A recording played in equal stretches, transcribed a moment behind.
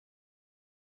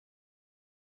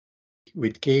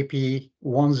with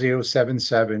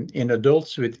KP1077 in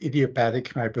adults with idiopathic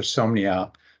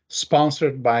hypersomnia,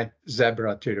 sponsored by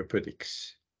Zevra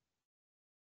Therapeutics.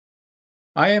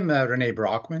 I am Rene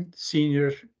Braeckman,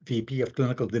 Senior VP of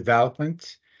Clinical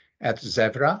Development at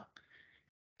Zevra,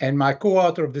 and my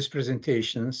co-author of this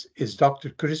presentation is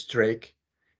Dr. Chris Drake.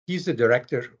 He's the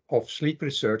Director of Sleep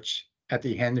Research at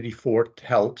the Henry Ford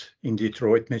Health in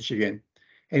Detroit, Michigan,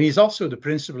 and he's also the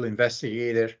principal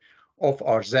investigator of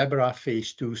our Zevra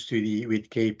phase 2 study with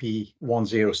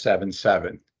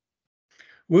KP1077.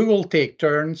 We will take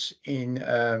turns in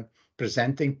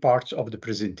presenting parts of the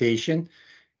presentation,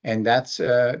 and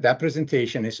that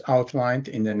presentation is outlined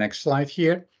in the next slide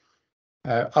here.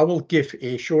 I will give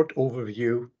a short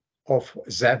overview of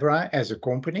Zevra as a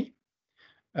company.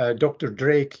 Dr.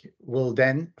 Drake will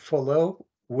then follow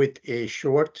with a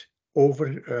short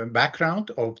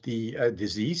background of the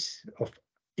disease of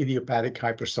idiopathic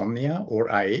hypersomnia, or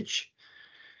IH.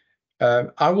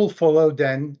 I will follow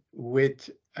then with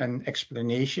an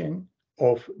explanation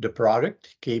of the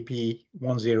product,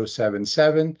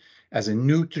 KP1077, as a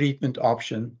new treatment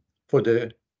option for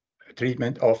the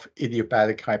treatment of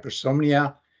idiopathic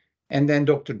hypersomnia. And then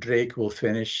Dr. Drake will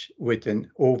finish with an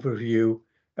overview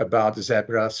about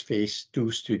Zevra's phase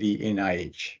 2 study in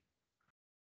IH.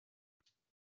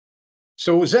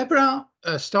 So Zevra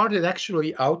started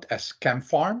actually out as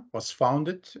KemPharm, was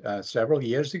founded several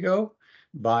years ago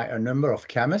by a number of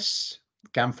chemists.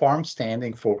 KemPharm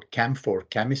standing for Chem for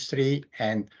chemistry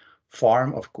and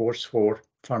Pharm, of course, for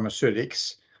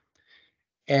pharmaceutics.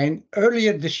 And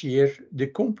earlier this year, the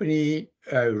company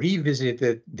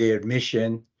revisited their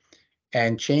mission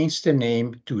and changed the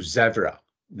name to Zevra.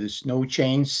 There's no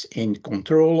change in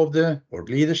control of or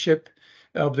leadership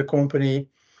of the company.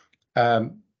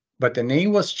 But the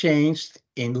name was changed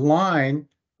in line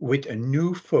with a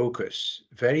new focus.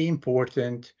 Very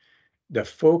important. The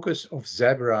focus of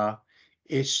Zevra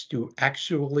is to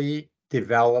actually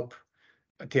develop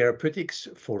therapeutics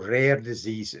for rare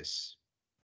diseases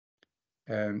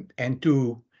and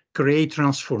to create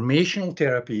transformational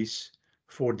therapies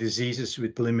for diseases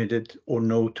with limited or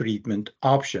no treatment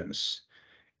options.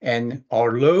 And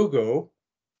our logo,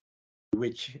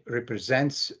 which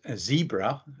represents a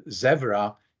zebra,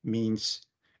 Zevra, means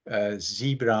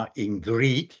zebra in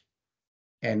Greek.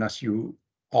 And as you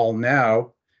all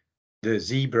know, the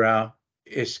zebra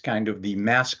is kind of the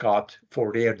mascot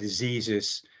for rare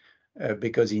diseases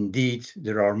because indeed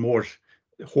there are more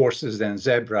horses than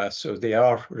zebras, so they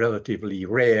are relatively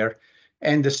rare.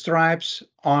 And the stripes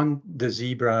on the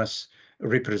zebras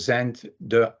represent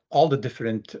all the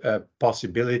different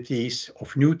possibilities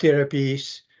of new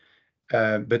therapies,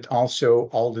 but also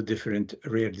all the different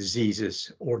rare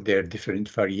diseases or their different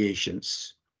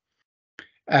variations.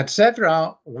 At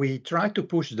Zevra, we try to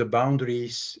push the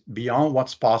boundaries beyond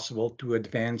what's possible to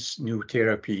advance new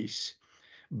therapies.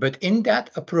 But in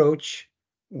that approach,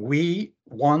 we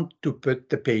want to put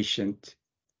the patient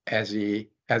at the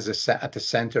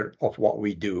center of what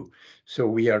we do. So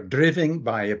we are driven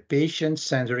by a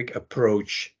patient-centric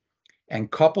approach,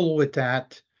 and coupled with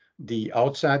that, the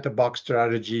outside-the-box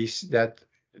strategies that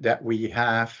we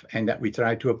have and that we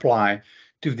try to apply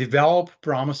to develop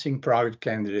promising product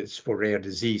candidates for rare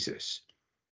diseases.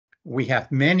 We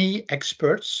have many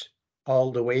experts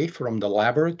all the way from the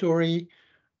laboratory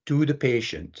to the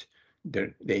patient.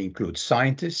 They include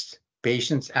scientists,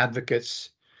 patients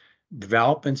advocates,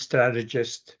 development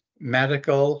strategists,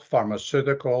 medical,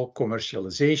 pharmaceutical,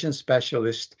 commercialization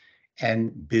specialists,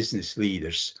 and business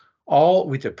leaders, all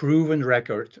with a proven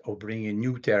record of bringing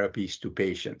new therapies to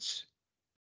patients.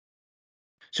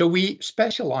 So we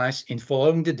specialize in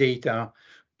following the data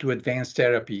to advance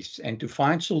therapies and to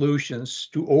find solutions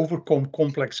to overcome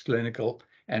complex clinical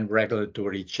and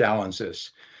regulatory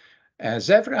challenges.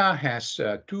 Zevra has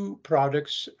two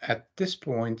products at this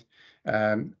point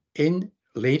in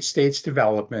late-stage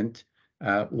development.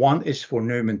 One is for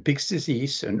Niemann-Pick's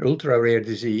disease, an ultra-rare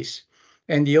disease,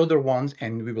 and the other one,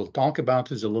 and we will talk about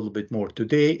this a little bit more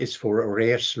today, is for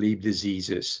rare sleep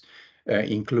diseases,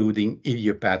 including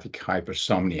idiopathic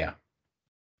hypersomnia.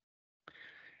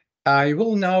 I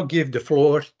will now give the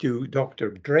floor to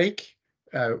Dr. Drake,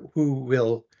 who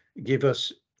will give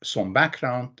us some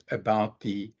background about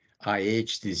the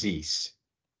IH disease.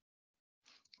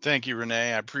 Thank you,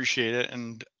 Rene. I appreciate it.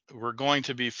 And we're going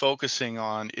to be focusing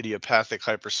on idiopathic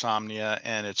hypersomnia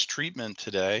and its treatment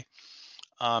today.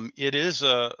 It is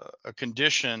a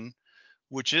condition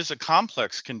which is a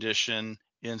complex condition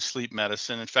in sleep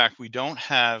medicine. In fact, we don't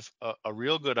have a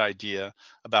real good idea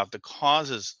about the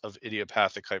causes of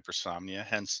idiopathic hypersomnia,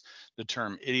 hence the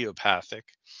term idiopathic.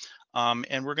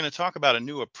 And we're going to talk about a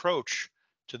new approach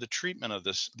to the treatment of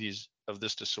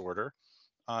this disorder.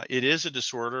 It is a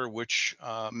disorder which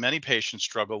many patients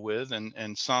struggle with,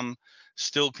 and some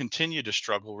still continue to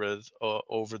struggle with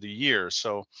over the years.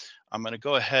 So I'm going to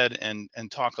go ahead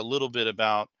and talk a little bit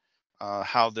about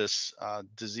how this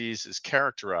disease is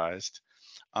characterized.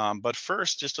 But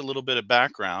first, just a little bit of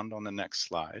background on the next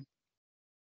slide.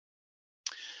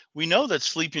 We know that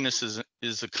sleepiness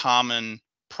is a common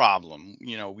problem.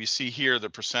 You know, we see here the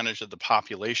percentage of the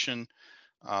population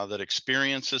that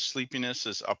experiences sleepiness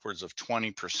is upwards of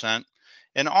 20%.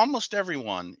 And almost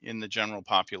everyone in the general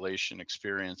population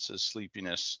experiences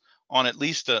sleepiness on at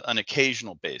least an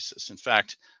occasional basis. In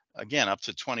fact, again, up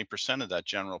to 20% of that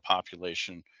general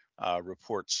population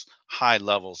reports high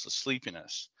levels of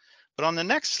sleepiness. But on the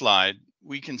next slide,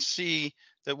 we can see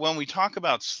that when we talk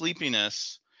about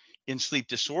sleepiness in sleep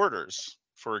disorders,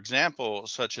 for example,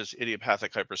 such as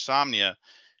idiopathic hypersomnia,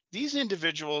 these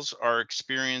individuals are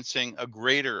experiencing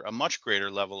a much greater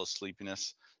level of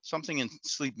sleepiness, something in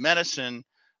sleep medicine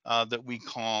that we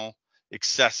call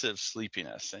excessive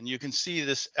sleepiness. And you can see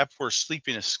this Epworth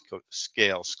sleepiness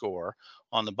scale score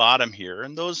on the bottom here.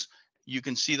 And you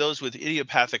can see those with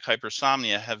idiopathic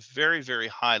hypersomnia have very, very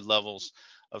high levels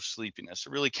of sleepiness.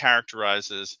 It really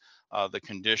characterizes the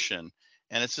condition.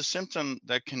 And it's a symptom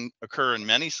that can occur in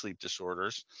many sleep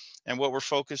disorders. And what we're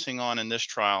focusing on in this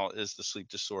trial is the sleep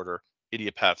disorder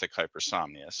idiopathic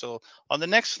hypersomnia. So on the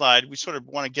next slide, we sort of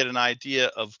want to get an idea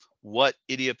of what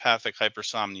idiopathic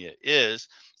hypersomnia is.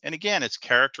 And again, it's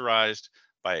characterized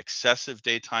by excessive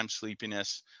daytime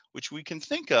sleepiness, which we can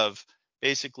think of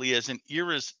basically as an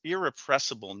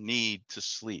irrepressible need to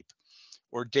sleep,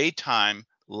 or daytime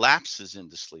lapses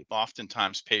into sleep.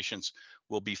 Oftentimes, patients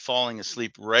will be falling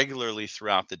asleep regularly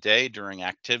throughout the day during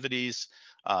activities.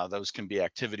 Those can be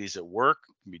activities at work,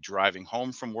 can be driving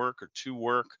home from work or to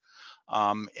work.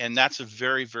 And that's a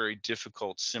very, very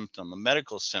difficult symptom, a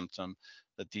medical symptom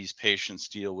that these patients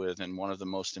deal with, and one of the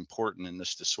most important in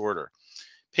this disorder.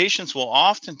 Patients will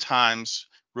oftentimes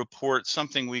report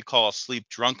something we call sleep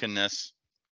drunkenness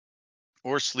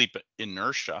or sleep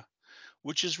inertia,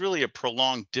 which is really a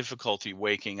prolonged difficulty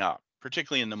waking up,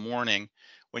 particularly in the morning.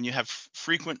 When you have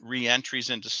frequent re-entries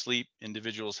into sleep,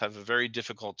 individuals have a very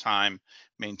difficult time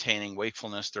maintaining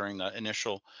wakefulness during the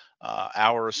initial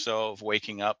hour or so of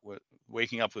waking up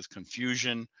with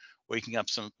confusion, waking up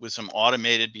with some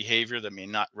automated behavior that may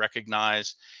not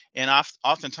recognize, and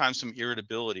oftentimes some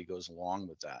irritability goes along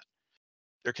with that.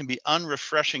 There can be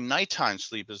unrefreshing nighttime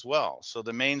sleep as well. So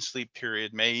the main sleep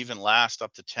period may even last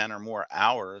up to 10 or more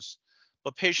hours,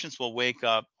 but patients will wake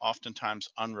up oftentimes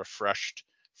unrefreshed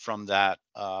from that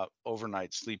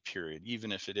overnight sleep period,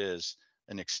 even if it is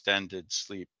an extended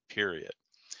sleep period.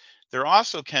 There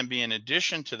also can be, in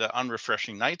addition to the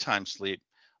unrefreshing nighttime sleep,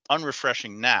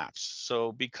 unrefreshing naps.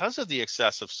 So because of the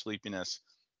excessive sleepiness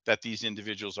that these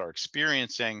individuals are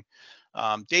experiencing,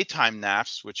 daytime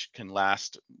naps, which can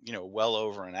last, well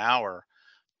over an hour,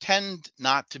 tend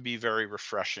not to be very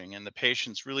refreshing, and the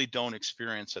patients really don't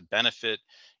experience a benefit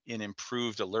in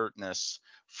improved alertness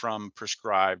from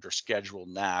prescribed or scheduled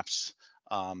naps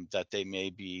that they may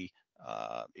be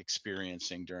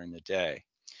experiencing during the day.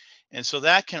 And so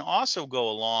that can also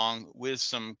go along with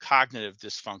some cognitive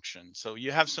dysfunction. So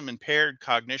you have some impaired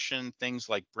cognition, things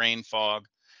like brain fog,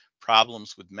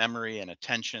 problems with memory and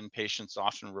attention. Patients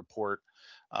often report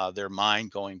their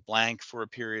mind going blank for a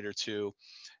period or two,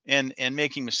 and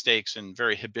making mistakes in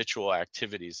very habitual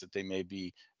activities that they may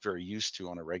be very used to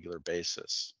on a regular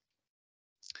basis.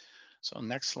 So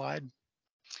next slide.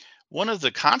 One of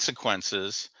the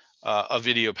consequences of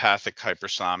idiopathic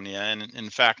hypersomnia, and in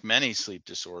fact many sleep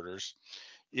disorders,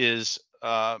 is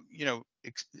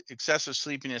excessive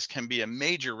sleepiness can be a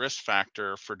major risk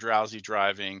factor for drowsy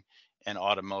driving and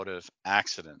automotive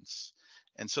accidents.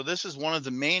 And so this is one of the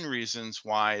main reasons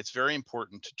why it's very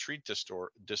important to treat this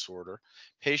disorder.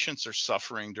 Patients are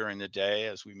suffering during the day,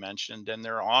 as we mentioned, and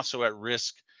they're also at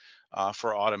risk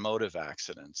for automotive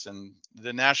accidents. And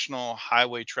the National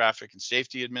Highway Traffic and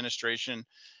Safety Administration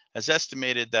has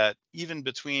estimated that even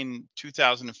between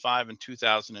 2005 and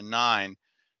 2009,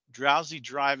 drowsy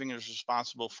driving is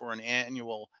responsible for an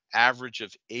annual average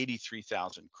of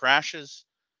 83,000 crashes,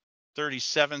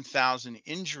 37,000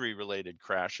 injury-related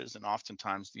crashes, and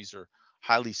oftentimes these are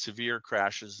highly severe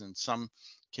crashes, and some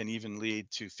can even lead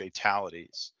to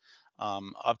fatalities.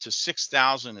 Up to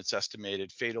 6,000, it's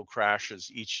estimated, fatal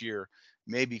crashes each year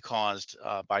may be caused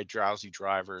by drowsy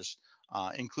drivers,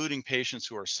 including patients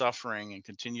who are suffering and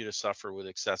continue to suffer with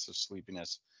excessive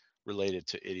sleepiness related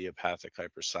to idiopathic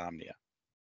hypersomnia.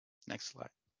 Next slide.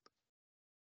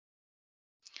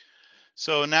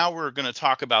 So now we're going to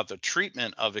talk about the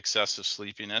treatment of excessive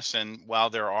sleepiness. And while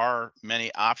there are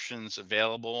many options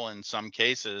available in some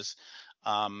cases,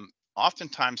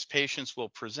 oftentimes patients will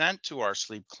present to our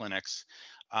sleep clinics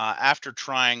after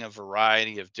trying a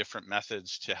variety of different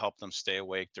methods to help them stay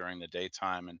awake during the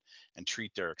daytime and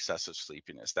treat their excessive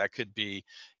sleepiness. That could be,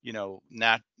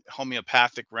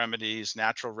 homeopathic remedies,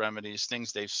 natural remedies,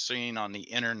 things they've seen on the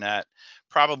internet.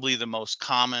 Probably the most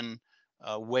common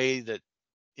way that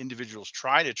individuals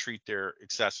try to treat their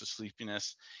excessive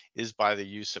sleepiness is by the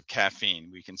use of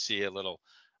caffeine. We can see a little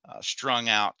strung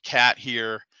out cat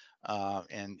here,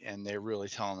 and they're really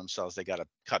telling themselves they got to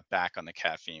cut back on the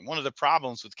caffeine. One of the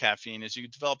problems with caffeine is you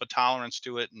develop a tolerance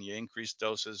to it and you increase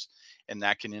doses, and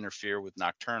that can interfere with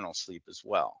nocturnal sleep as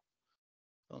well.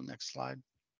 So next slide.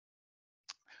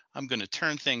 I'm going to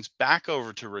turn things back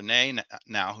over to Rene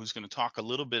now, who's going to talk a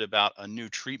little bit about a new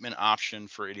treatment option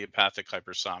for idiopathic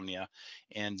hypersomnia,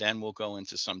 and then we'll go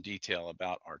into some detail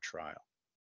about our trial.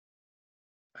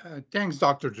 Thanks,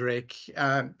 Dr. Drake.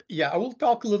 Yeah, I will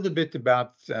talk a little bit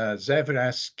about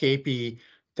Zevra's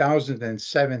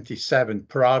KP1077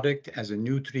 product as a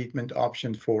new treatment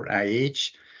option for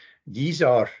IH. These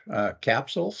are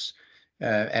capsules.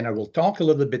 And I will talk a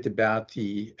little bit about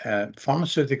the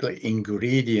pharmaceutical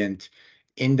ingredient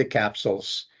in the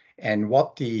capsules and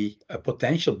what the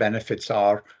potential benefits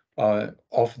are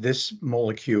of this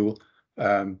molecule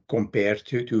compared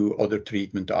to other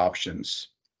treatment options.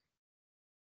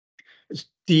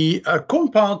 The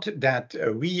compound that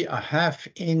we have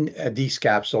in these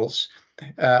capsules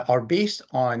are based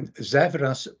on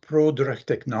Zevra's prodrug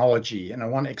technology, and I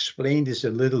want to explain this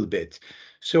a little bit.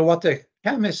 So what the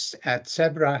chemists at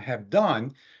Zevra have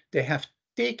done, they have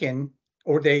taken,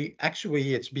 or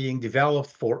it's being developed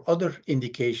for other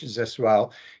indications as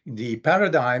well. The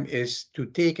paradigm is to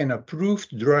take an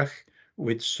approved drug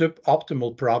with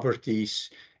suboptimal properties,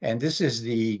 and this is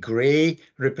the gray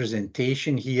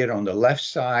representation here on the left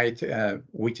side,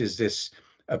 which is this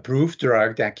approved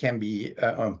drug that can be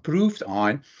improved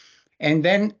on, and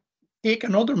then take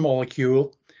another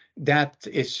molecule that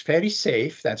is very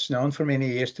safe, that's known for many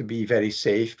years to be very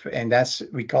safe, and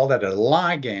we call that a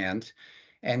ligand.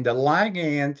 And the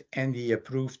ligand and the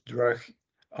approved drug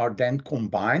are then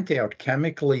combined. They are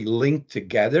chemically linked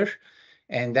together.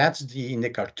 And that's in the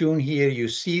cartoon here, you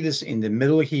see this in the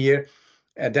middle here.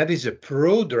 That is a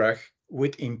prodrug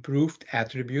with improved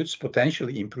attributes,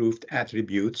 potentially improved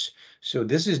attributes. So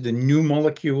this is the new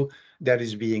molecule that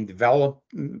is being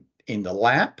developed in the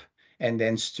lab and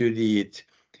then studied.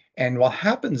 And what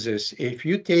happens is, if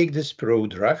you take this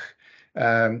prodrug,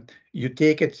 you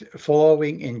take it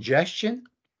following ingestion,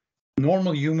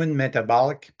 normal human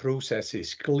metabolic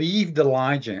processes cleave the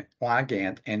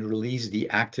ligand and release the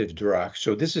active drug.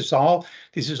 So this is all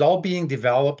being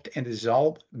developed, and this is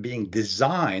all being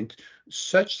designed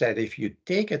such that if you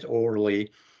take it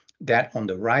orally, that on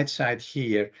the right side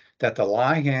here, that the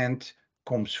ligand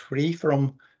comes free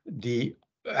from the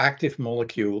active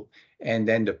molecule, and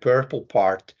then the purple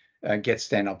part gets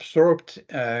then absorbed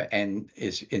and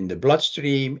is in the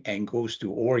bloodstream and goes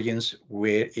to organs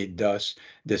where it does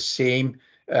the same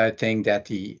thing that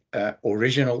the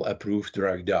original approved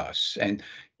drug does. And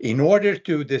in order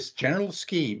to this general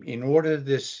scheme, in order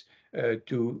this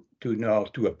to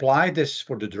apply this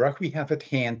for the drug we have at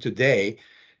hand today,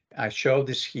 I show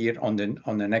this here on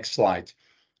the next slide.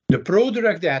 The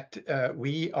prodrug that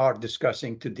we are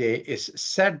discussing today is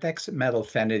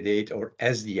serdexmethylphenidate, or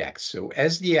SDX. So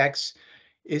SDX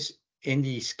is in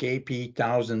these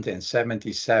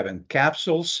KP1077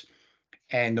 capsules,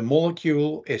 and the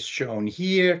molecule is shown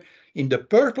here. In the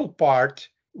purple part,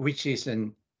 which is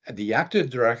the active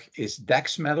drug, is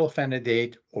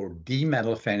dexmethylphenidate or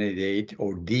D-methylphenidate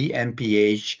or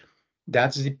DMPH.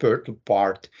 That's the purple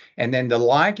part. And then the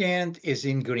ligand is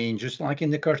in green, just like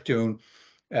in the cartoon.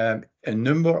 A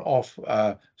number of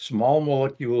small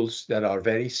molecules that are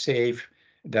very safe,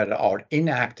 that are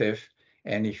inactive,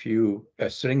 and if you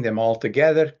string them all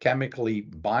together, chemically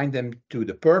bind them to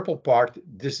the purple part,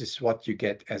 this is what you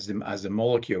get as the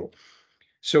molecule.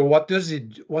 So this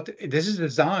is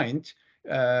designed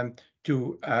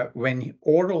to when you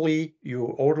orally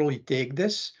take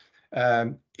this,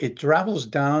 it travels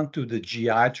down to the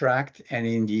GI tract, and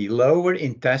in the lower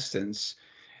intestines,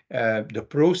 the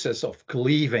process of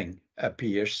cleaving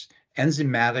appears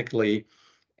enzymatically,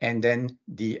 and then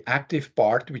the active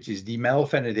part, which is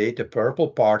D-methylphenidate, the purple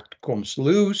part, comes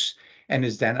loose and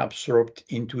is then absorbed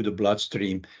into the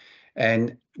bloodstream.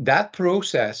 And that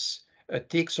process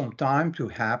takes some time to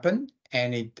happen,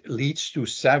 and it leads to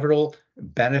several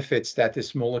benefits that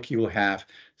this molecule have,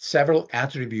 several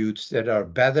attributes that are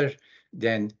better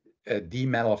than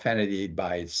D-methylphenidate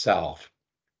by itself.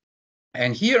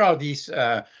 And here are these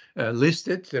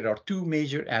listed. There are two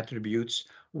major attributes.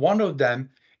 One of them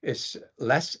is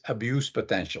less abuse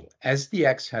potential.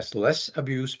 SDX has less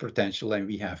abuse potential, and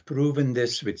we have proven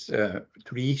this with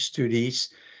 3 studies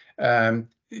than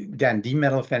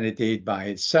D-methylphenidate by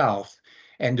itself.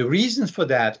 And the reason for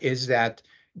that is that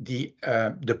the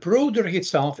prodrug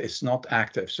itself is not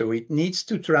active, so it needs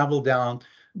to travel down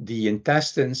the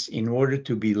intestines in order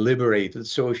to be liberated.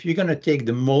 So if you're going to take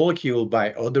the molecule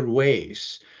by other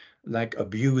ways, like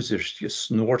abusers just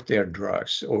snort their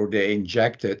drugs or they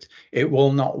inject it, it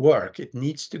will not work. It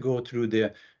needs to go through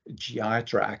the GI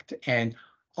tract. And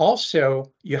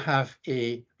also, you have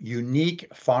a unique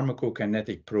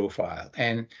pharmacokinetic profile.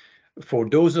 And for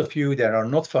those of you that are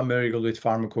not familiar with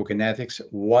pharmacokinetics,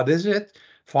 what is it?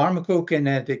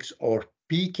 Pharmacokinetics, or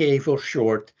PK for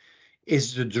short,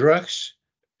 is the drug's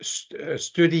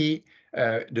study,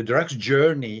 the drug's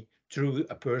journey through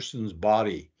a person's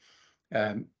body.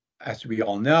 As we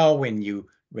all know, when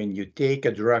you take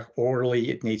a drug orally,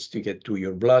 it needs to get to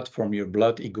your blood. From your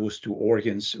blood, it goes to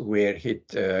organs where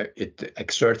it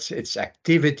exerts its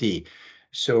activity.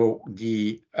 So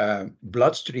the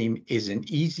bloodstream is an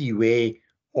easy way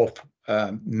of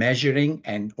measuring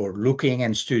or looking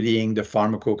and studying the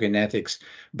pharmacokinetics.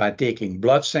 By taking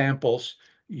blood samples,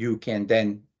 you can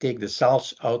then take the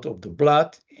cells out of the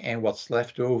blood, and what's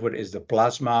left over is the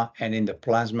plasma. And in the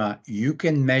plasma, you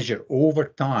can measure over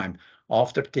time,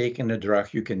 after taking the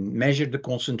drug, you can measure the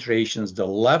concentrations, the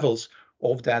levels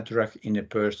of that drug in a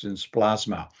person's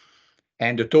plasma.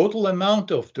 And the total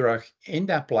amount of drug in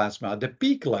that plasma, the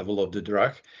peak level of the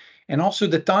drug, and also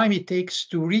the time it takes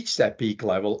to reach that peak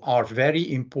level are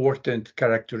very important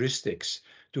characteristics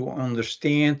to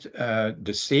understand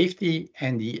the safety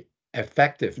and the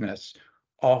effectiveness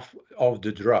of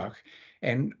the drug.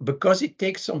 And because it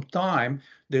takes some time,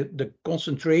 the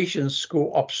concentrations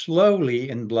go up slowly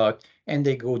in blood and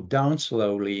they go down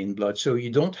slowly in blood. So you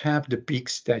don't have the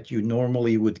peaks that you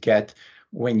normally would get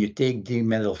when you take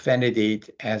D-methylphenidate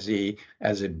as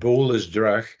a bolus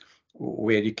drug,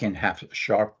 where you can have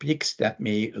sharp peaks that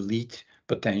may lead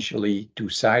potentially to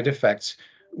side effects,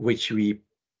 which we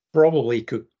probably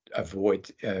could avoid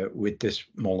with this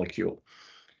molecule.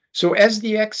 So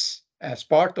SDX, as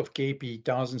part of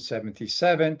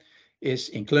KP1077, is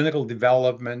in clinical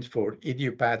development for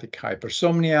idiopathic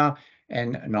hypersomnia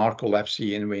and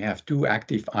narcolepsy, and we have 2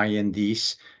 active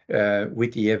INDs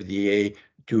with the FDA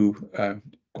to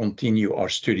continue our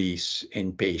studies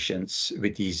in patients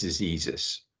with these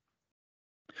diseases.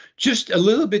 Just a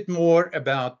little bit more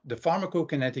about the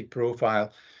pharmacokinetic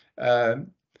profile.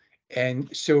 And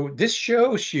so this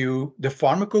shows you the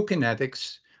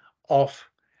pharmacokinetics of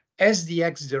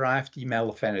SDX-derived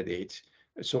D-methylphenidate.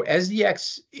 So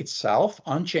SDX itself,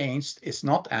 unchanged, is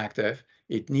not active.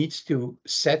 It needs to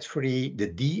set free the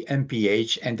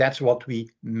DMPH, and that's what we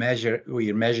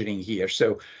are measuring here.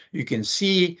 So you can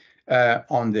see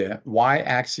on the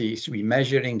y-axis, we're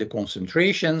measuring the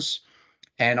concentrations,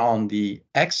 and on the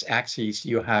x-axis,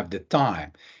 you have the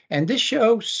time. And this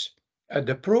shows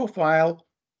the profile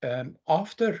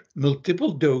after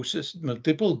multiple doses,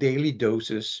 multiple daily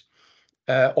doses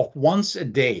of once a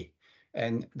day.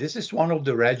 And this is one of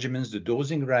the regimens, the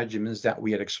dosing regimens that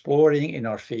we are exploring in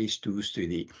our phase 2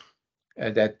 study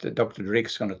that Dr.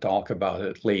 Drake's going to talk about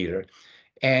it later.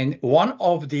 And one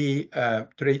of the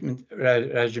treatment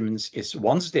regimens is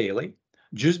once daily,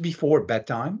 just before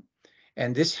bedtime.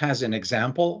 And this has an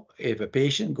example. If a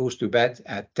patient goes to bed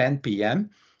at 10 p.m.,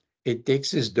 it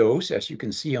takes his dose, as you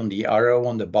can see on the arrow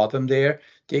on the bottom there,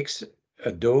 takes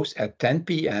a dose at 10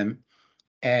 p.m.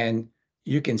 And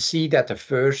you can see that the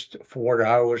first 4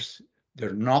 hours, there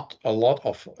are not a lot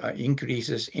of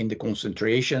increases in the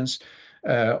concentrations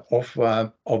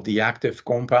of the active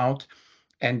compound,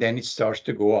 and then it starts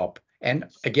to go up. And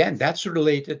again, that's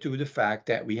related to the fact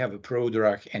that we have a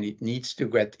prodrug and it needs to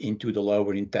get into the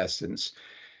lower intestines.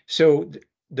 So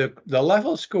the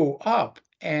levels go up,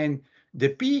 and the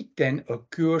peak then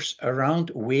occurs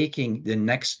around waking the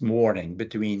next morning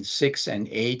between 6 and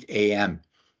 8 a.m.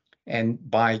 And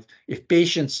if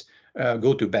patients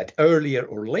go to bed earlier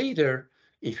or later,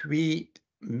 if we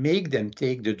make them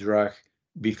take the drug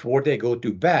before they go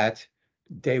to bed,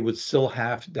 they would still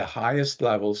have the highest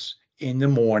levels in the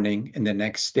morning and the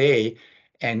next day.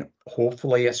 And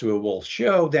hopefully, as we will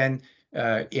show then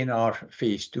in our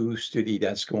phase 2 study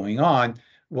that's going on,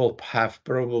 will have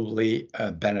probably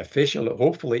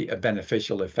hopefully a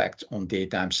beneficial effect on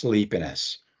daytime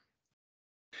sleepiness.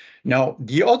 Now,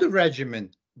 the other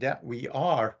regimen that we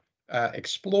are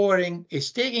exploring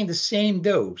is taking the same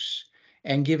dose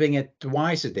and giving it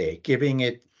twice a day, giving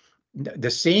it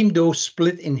the same dose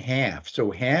split in half.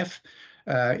 So half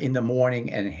in the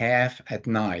morning and half at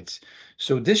night.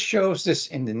 So this shows this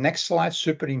in the next slide,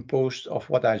 superimposed of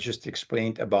what I just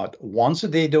explained about once a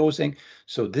day dosing.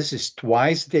 So this is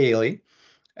twice daily.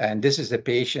 And this is a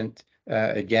patient,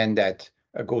 again, that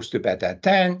goes to bed at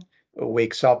 10,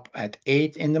 wakes up at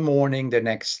 8 in the morning the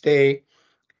next day.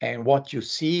 And what you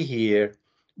see here,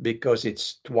 because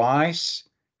it's twice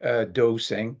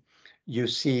dosing, you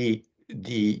see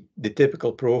the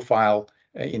typical profile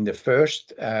in the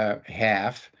first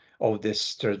half of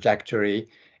this trajectory,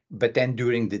 but then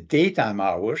during the daytime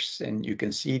hours, and you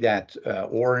can see that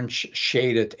orange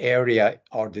shaded area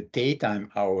are the daytime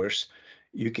hours,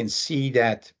 you can see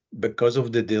that because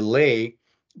of the delay,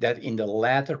 that in the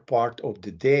latter part of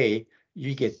the day,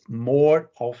 you get more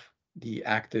of the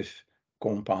active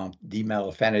compound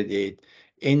demethylphenidate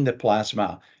in the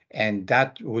plasma, and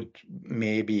that would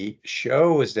maybe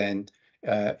show us then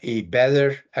a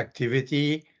better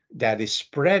activity that is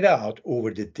spread out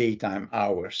over the daytime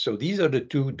hours. So these are the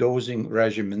two dosing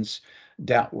regimens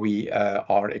that we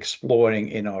are exploring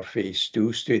in our phase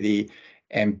 2 study.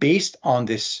 And based on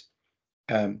this,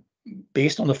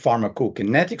 based on the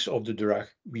pharmacokinetics of the drug,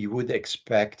 we would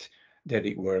expect that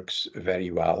it works very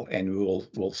well. And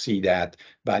we'll see that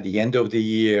by the end of the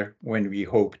year when we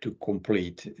hope to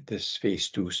complete this phase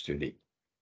 2 study.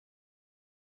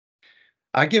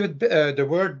 I give it, the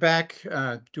word back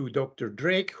to Dr.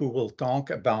 Drake, who will talk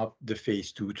about the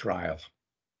phase 2 trial.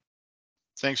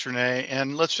 Thanks, Rene.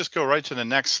 And let's just go right to the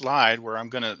next slide, where I'm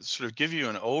going to sort of give you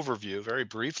an overview very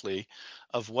briefly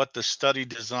of what the study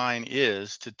design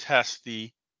is to test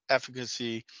the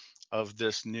efficacy of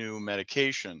this new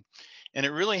medication. And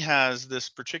it really has, this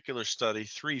particular study,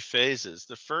 3 phases.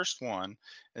 The first one,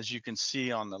 as you can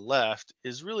see on the left,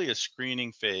 is really a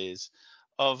screening phase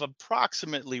of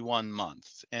approximately 1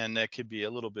 month. And that could be a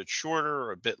little bit shorter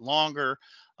or a bit longer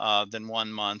than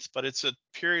 1 month, but it's a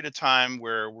period of time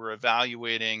where we're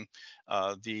evaluating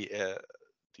the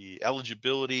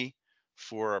eligibility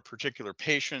for a particular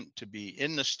patient to be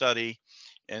in the study.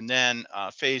 And then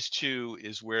phase 2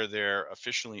 is where they're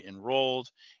officially enrolled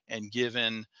and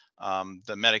given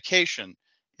the medication.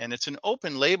 And it's an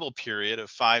open label period of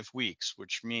 5 weeks,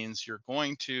 which means you're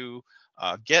going to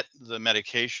get the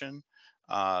medication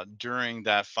during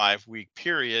that 5-week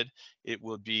period. It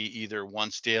will be either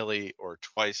once daily or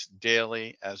twice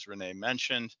daily, as Rene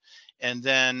mentioned. And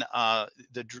then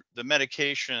the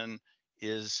medication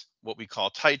is what we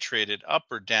call titrated up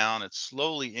or down. It's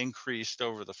slowly increased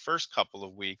over the first couple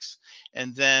of weeks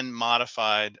and then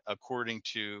modified according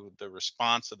to the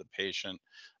response of the patient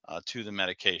to the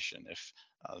medication. If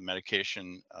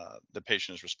the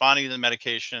patient is responding to the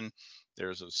medication,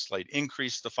 there's a slight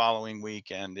increase the following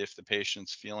week. And if the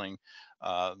patient's feeling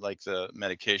like the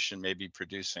medication may be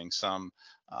producing some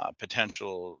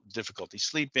potential difficulty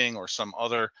sleeping or some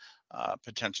other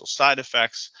potential side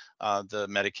effects, the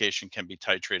medication can be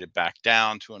titrated back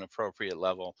down to an appropriate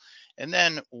level. And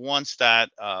then once that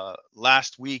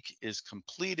last week is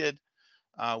completed,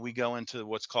 we go into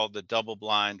what's called the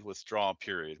double-blind withdrawal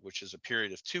period, which is a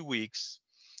period of 2 weeks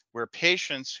where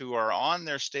patients who are on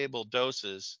their stable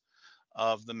doses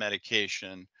of the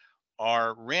medication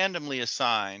are randomly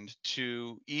assigned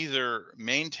to either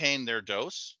maintain their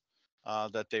dose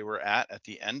that they were at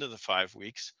the end of the 5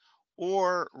 weeks,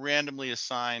 or randomly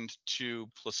assigned to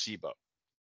placebo.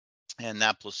 And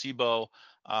that placebo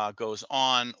goes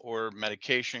on, or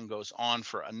medication goes on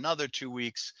for another 2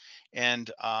 weeks.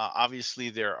 And obviously,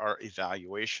 there are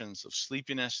evaluations of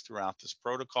sleepiness throughout this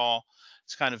protocol.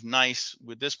 It's kind of nice.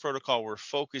 With this protocol, we're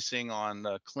focusing on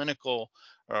the clinical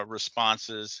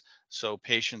responses. So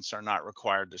patients are not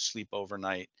required to sleep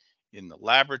overnight in the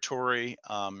laboratory.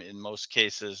 In most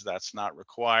cases, that's not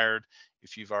required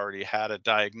if you've already had a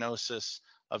diagnosis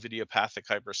of idiopathic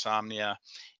hypersomnia.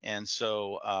 And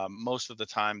so most of the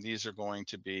time, these are going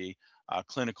to be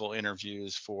clinical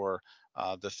interviews for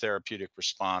the therapeutic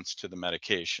response to the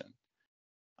medication.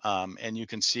 And you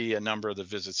can see a number of the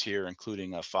visits here,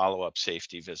 including a follow-up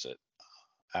safety visit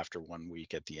after 1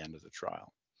 week at the end of the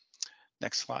trial.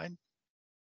 Next slide.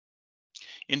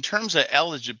 In terms of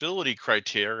eligibility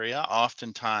criteria,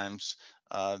 oftentimes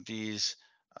these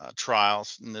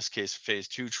trials, in this case, phase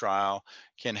 2 trial,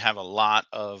 can have a lot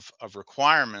of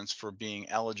requirements for being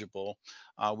eligible.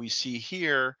 We see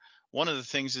here, one of the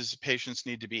things is patients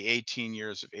need to be 18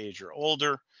 years of age or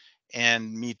older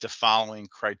and meet the following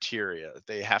criteria.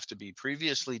 They have to be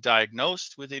previously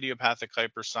diagnosed with idiopathic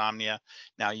hypersomnia.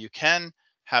 Now, you can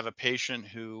have a patient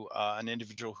an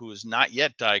individual who is not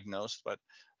yet diagnosed, but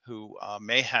who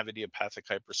may have idiopathic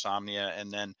hypersomnia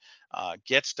and then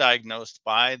gets diagnosed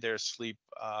by their sleep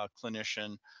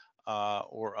clinician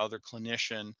or other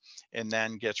clinician, and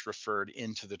then gets referred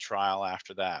into the trial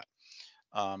after that.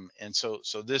 And so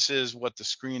this is what the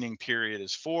screening period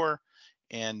is for.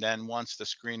 And then once the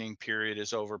screening period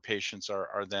is over, patients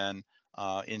are then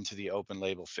into the open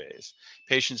label phase.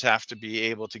 Patients have to be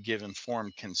able to give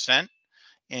informed consent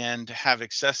and have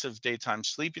excessive daytime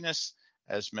sleepiness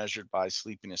as measured by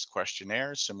sleepiness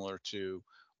questionnaires, similar to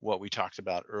what we talked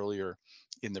about earlier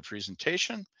in the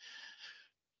presentation.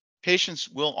 Patients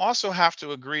will also have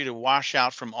to agree to wash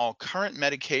out from all current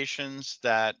medications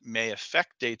that may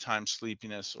affect daytime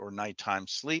sleepiness or nighttime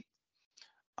sleep.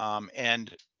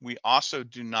 And we also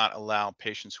do not allow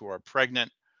patients who are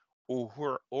pregnant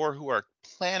or who are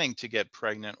planning to get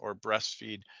pregnant or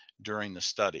breastfeed during the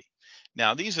study.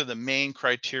 Now, these are the main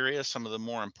criteria, some of the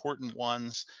more important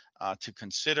ones to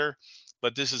consider,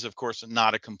 but this is, of course,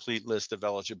 not a complete list of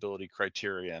eligibility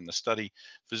criteria, and the study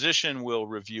physician will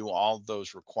review all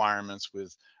those requirements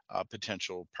with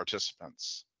potential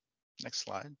participants. Next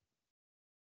slide.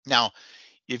 Now,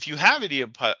 if you have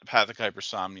idiopathic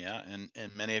hypersomnia,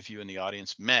 and many of you in the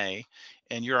audience may,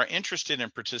 and you are interested in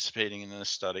participating in this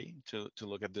study to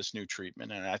look at this new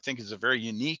treatment, and I think it's a very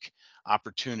unique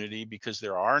opportunity because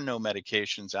there are no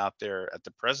medications out there at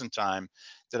the present time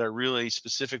that are really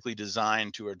specifically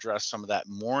designed to address some of that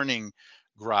morning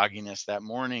grogginess, that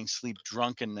morning sleep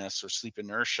drunkenness or sleep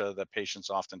inertia that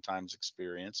patients oftentimes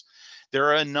experience. There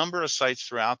are a number of sites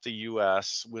throughout the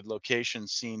US with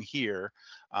locations seen here.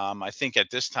 I think at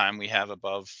this time we have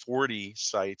above 40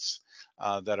 sites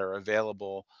that are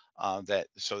available.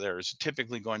 So there's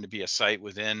typically going to be a site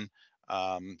within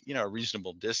a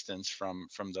reasonable distance from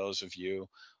those of you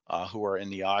who are in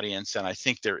the audience. And I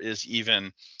think there is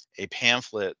even a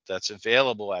pamphlet that's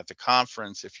available at the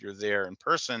conference if you're there in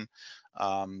person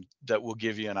that will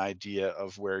give you an idea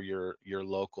of where your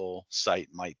local site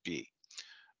might be.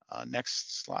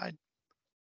 Next slide.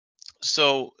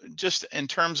 So just in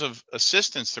terms of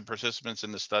assistance to participants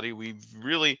in the study, we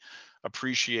really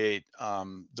appreciate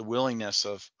the willingness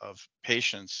of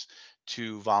patients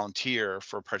to volunteer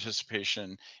for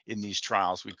participation in these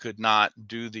trials. We could not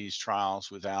do these trials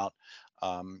without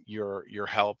your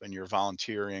help and your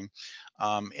volunteering.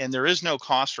 And there is no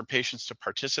cost for patients to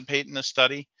participate in the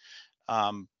study,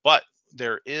 but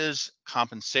there is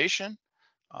compensation,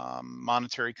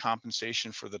 monetary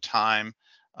compensation for the time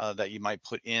that you might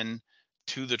put in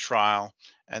to the trial.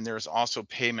 And there's also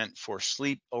payment for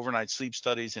overnight sleep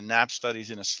studies and nap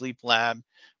studies in a sleep lab,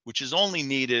 which is only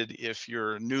needed if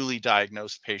you're a newly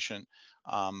diagnosed patient.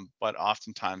 But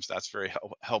oftentimes that's very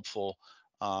helpful,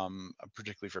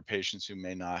 particularly for patients who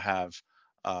may not have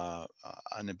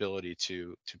an ability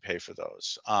to pay for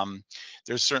those.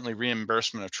 There's certainly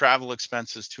reimbursement of travel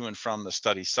expenses to and from the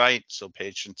study site, so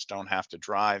patients don't have to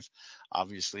drive.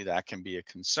 Obviously, that can be a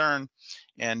concern.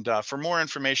 And for more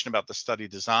information about the study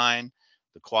design,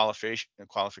 the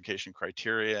qualification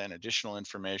criteria, and additional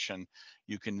information,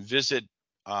 you can visit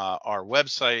our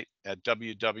website at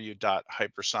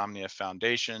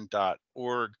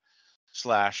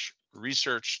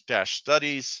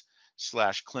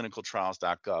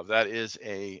www.hypersomniafoundation.org/research-studies/clinicaltrials.gov. That is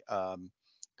a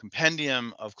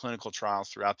compendium of clinical trials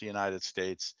throughout the United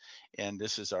States, and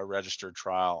this is our registered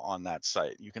trial on that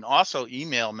site. You can also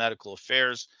email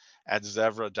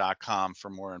medicalaffairs@zevra.com for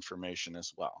more information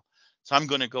as well. So I'm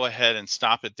going to go ahead and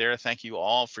stop it there. Thank you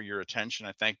all for your attention.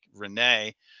 I thank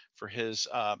Rene for his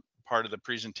part of the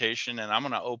presentation, and I'm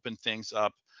going to open things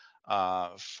up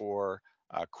for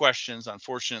questions.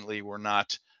 Unfortunately, we're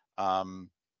not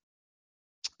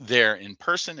there in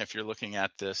person if you're looking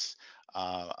at this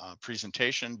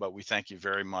presentation, but we thank you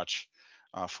very much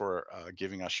for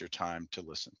giving us your time to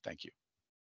listen. Thank you.